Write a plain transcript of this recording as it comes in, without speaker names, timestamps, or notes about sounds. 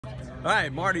All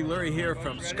right, Marty, Lurie here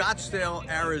from Scottsdale,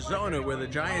 Arizona, where the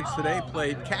Giants today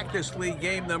played Cactus League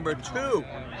game number 2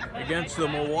 against the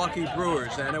Milwaukee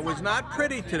Brewers. And it was not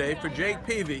pretty today for Jake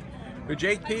Peavy. For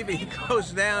Jake Peavy, he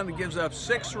goes down and gives up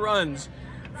 6 runs,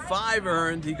 5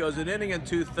 earned. He goes an inning and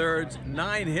 2/3,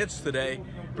 9 hits today.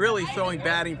 Really throwing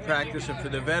batting practice, and for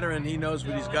the veteran, he knows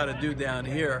what he's got to do down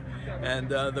here. And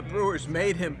the Brewers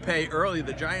made him pay early.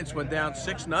 The Giants went down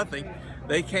 6-0.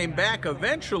 They came back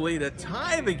eventually to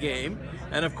tie the game,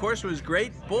 and of course it was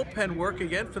great bullpen work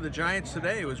again for the Giants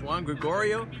today. It was Juan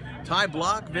Gregorio, Ty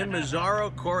Block, Vin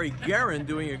Mazzaro, Corey Guerin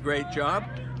doing a great job.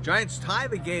 Giants tie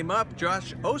the game up.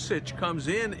 Josh Osich comes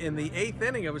in the 8th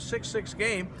inning of a 6-6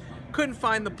 game. Couldn't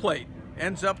find the plate.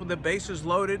 Ends up with the bases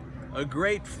loaded. A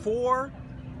great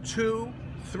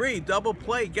 4-2-3 double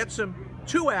play. Gets him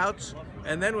 2 outs.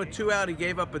 And then with 2 out, he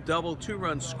gave up a double, 2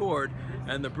 runs scored,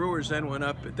 and the Brewers then went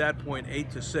up at that point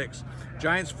 8-6.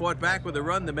 Giants fought back with a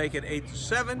run to make it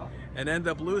 8-7 and end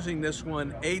up losing this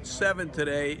one 8-7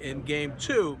 today in game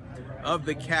 2 of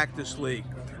the Cactus League.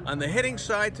 On the hitting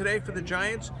side today for the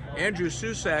Giants, Andrew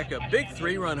Susac, a big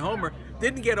 3-run homer,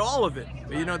 didn't get all of it.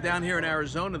 But you know, down here in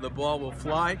Arizona, the ball will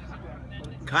fly.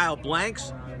 Kyle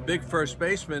Blanks, big first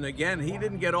baseman, again, he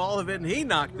didn't get all of it, and he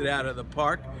knocked it out of the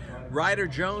park. Ryder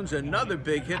Jones, another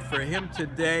big hit for him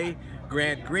today.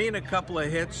 Grant Green, a couple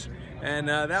of hits. And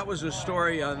that was a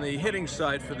story on the hitting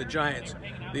side for the Giants.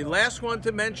 The last one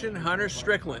to mention, Hunter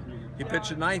Strickland. He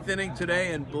pitched a 9th inning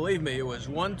today, and believe me, it was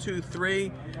 1, 2,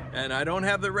 3. And I don't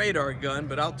have the radar gun,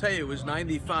 but I'll tell you, it was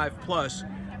 95 plus.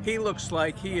 He looks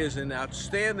like he is in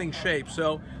outstanding shape.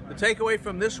 So the takeaway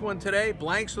from this one today,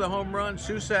 Blanks the home run,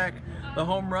 Susac the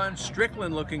home run,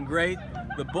 Strickland looking great.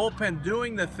 The bullpen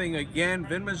doing the thing again.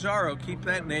 Vin Mazzaro, keep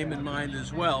that name in mind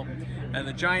as well. And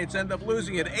the Giants end up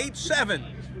losing it 8-7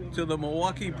 to the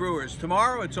Milwaukee Brewers.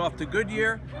 Tomorrow it's off to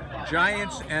Goodyear.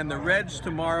 Giants and the Reds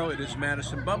tomorrow. It is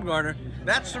Madison Bumgarner.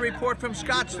 That's the report from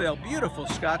Scottsdale, beautiful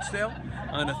Scottsdale,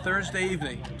 on a Thursday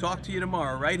evening. Talk to you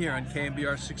tomorrow right here on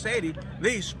KNBR 680,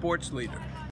 the sports leader.